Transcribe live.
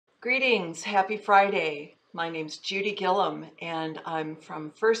Greetings, happy Friday. My name's Judy Gillum, and I'm from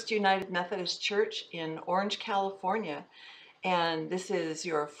First United Methodist Church in Orange, California. And this is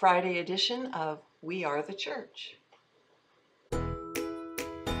your Friday edition of We Are the Church.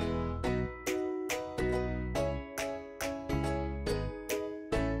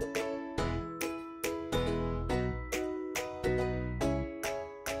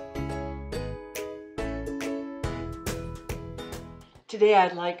 Today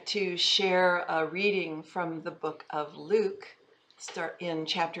I'd like to share a reading from the book of Luke, in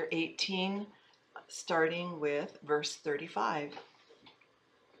chapter 18, starting with verse 35.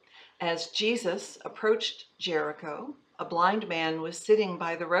 As Jesus approached Jericho, a blind man was sitting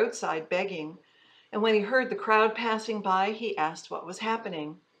by the roadside begging, and when he heard the crowd passing by, he asked what was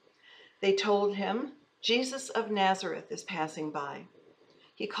happening. They told him, "Jesus of Nazareth is passing by."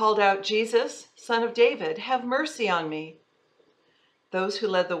 He called out, "Jesus, Son of David, have mercy on me." Those who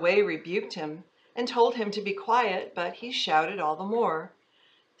led the way rebuked him and told him to be quiet, but he shouted all the more,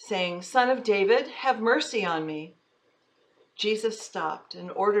 saying, "Son of David, have mercy on me." Jesus stopped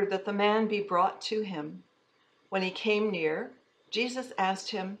and ordered that the man be brought to him. When he came near, Jesus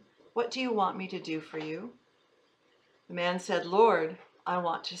asked him, "What do you want me to do for you?" The man said, "Lord, I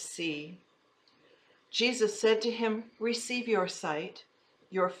want to see." Jesus said to him, "Receive your sight.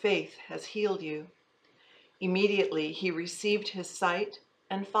 Your faith has healed you." Immediately he received his sight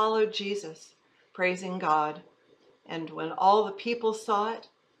and followed Jesus, praising God. And when all the people saw it,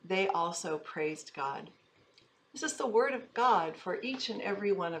 they also praised God. This is the word of God for each and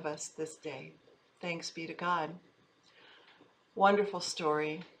every one of us this day. Thanks be to God. Wonderful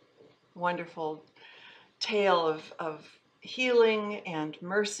story, wonderful tale of healing and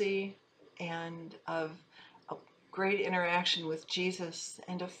mercy and of a great interaction with Jesus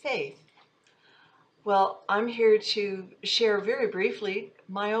and of faith. Well, I'm here to share very briefly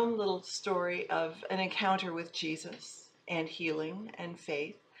my own little story of an encounter with Jesus and healing and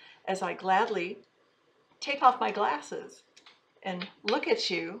faith as I gladly take off my glasses and look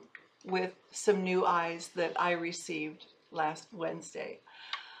at you with some new eyes that I received last Wednesday.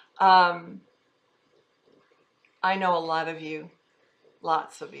 I know a lot of you,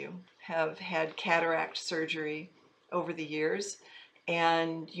 lots of you, have had cataract surgery over the years,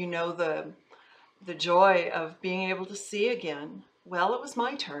 and you know the joy of being able to see again. Well, it was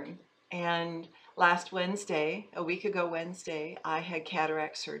my turn. And last Wednesday, a week ago Wednesday, I had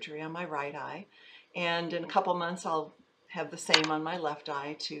cataract surgery on my right eye. And in a couple months, I'll have the same on my left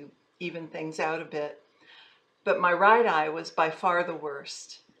eye to even things out a bit. But my right eye was by far the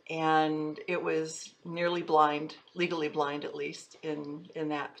worst. And it was nearly blind, legally blind at least, in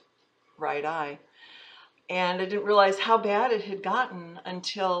that right eye. And I didn't realize how bad it had gotten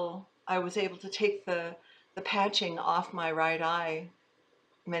until I was able to take the patching off my right eye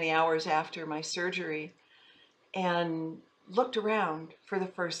many hours after my surgery and looked around for the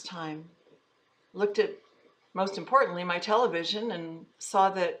first time. Looked at, most importantly, my television and saw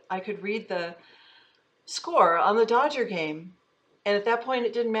that I could read the score on the Dodger game. And at that point,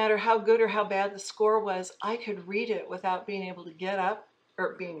 it didn't matter how good or how bad the score was. I could read it without being able to get up,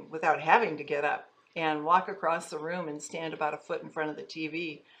 or without having to get up and walk across the room and stand about a foot in front of the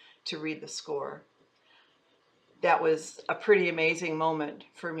TV to read the score. That was a pretty amazing moment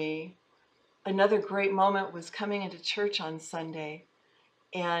for me. Another great moment was coming into church on Sunday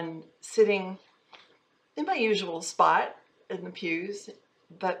and sitting in my usual spot in the pews,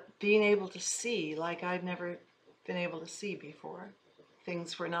 but being able to see like I'd never been able to see before.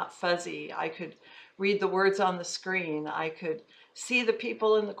 Things were not fuzzy. I could read the words on the screen. I could see the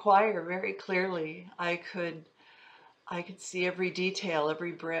people in the choir very clearly. I could see every detail,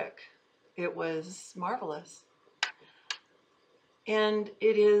 every brick. It was marvelous. And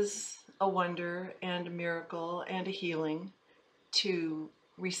it is a wonder and a miracle and a healing to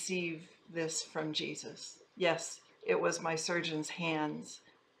receive this from Jesus. Yes, it was my surgeon's hands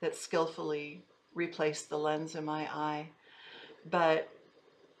that skillfully replaced the lens in my eye, but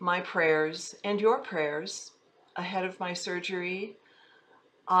my prayers and your prayers ahead of my surgery,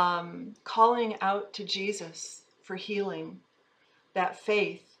 calling out to Jesus for healing, that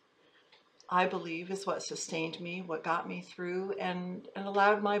faith, I believe, is what sustained me, what got me through and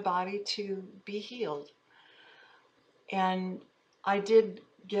allowed my body to be healed. And I did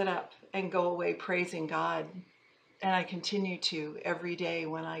get up and go away praising God. And I continue to every day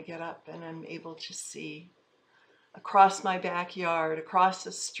when I get up and I'm able to see across my backyard, across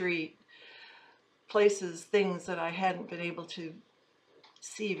the street, places, things that I hadn't been able to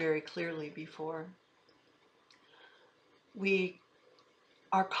see very clearly before. We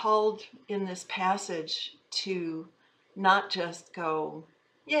are called in this passage to not just go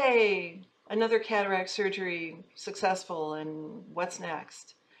Yay! Another cataract surgery successful, and what's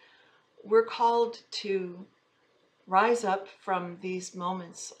next? We're called to rise up from these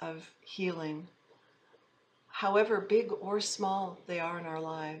moments of healing, however big or small they are in our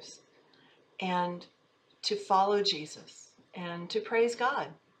lives, and to follow Jesus and to praise God.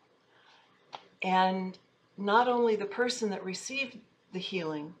 And not only the person that received the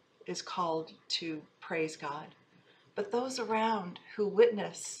healing is called to praise God, but those around who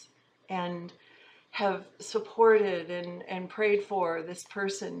witness and have supported and prayed for this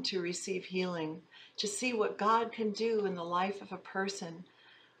person to receive healing, to see what God can do in the life of a person,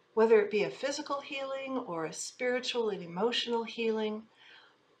 whether it be a physical healing or a spiritual and emotional healing,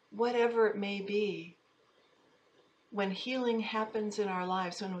 whatever it may be. When healing happens in our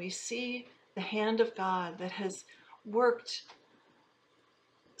lives, when we see the hand of God that has worked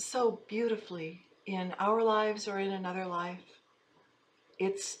so beautifully in our lives or in another life,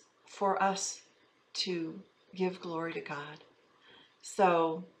 it's for us to give glory to God.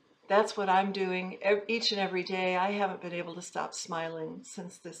 So that's what I'm doing each and every day. I haven't been able to stop smiling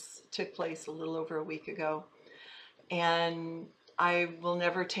since this took place a little over a week ago. And I will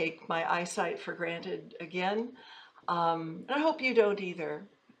never take my eyesight for granted again. And I hope you don't either.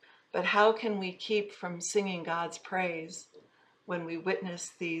 But how can we keep from singing God's praise when we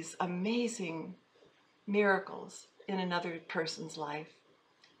witness these amazing miracles in another person's life?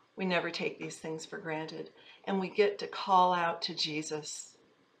 We never take these things for granted. And we get to call out to Jesus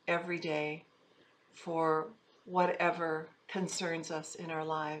every day for whatever concerns us in our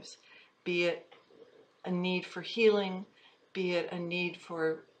lives, be it a need for healing, be it a need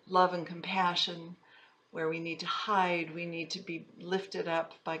for love and compassion, where we need to hide, we need to be lifted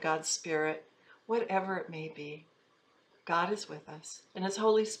up by God's Spirit, whatever it may be. God is with us, and His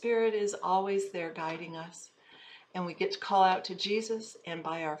Holy Spirit is always there guiding us. And we get to call out to Jesus, and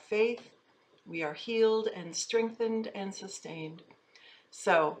by our faith, we are healed and strengthened and sustained.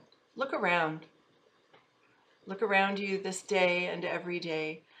 So look around. Look around you this day and every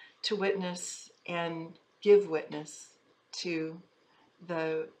day to witness and give witness to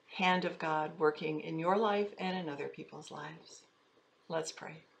the hand of God working in your life and in other people's lives. Let's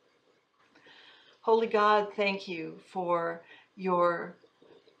pray. Holy God, thank you for your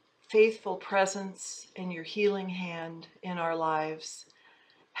faithful presence and your healing hand in our lives.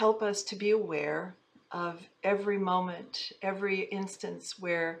 Help us to be aware of every moment, every instance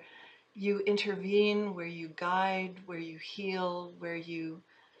where you intervene, where you guide, where you heal, where you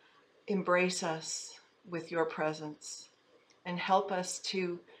embrace us with your presence. And help us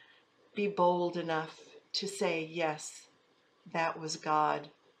to be bold enough to say, yes, that was God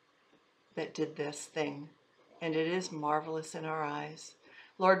that did this thing, and it is marvelous in our eyes.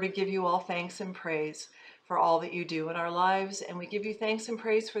 Lord, we give you all thanks and praise for all that you do in our lives, and we give you thanks and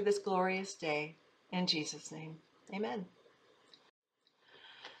praise for this glorious day. In Jesus' name, amen.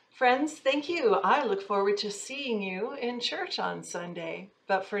 Friends, thank you. I look forward to seeing you in church on Sunday.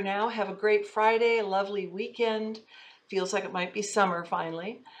 But for now, have a great Friday, a lovely weekend. Feels like it might be summer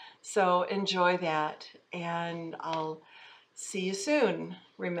finally. So enjoy that, and I'll see you soon.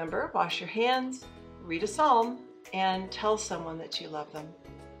 Remember, wash your hands, read a psalm, and tell someone that you love them.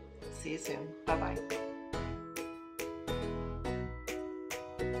 See you soon. Bye-bye.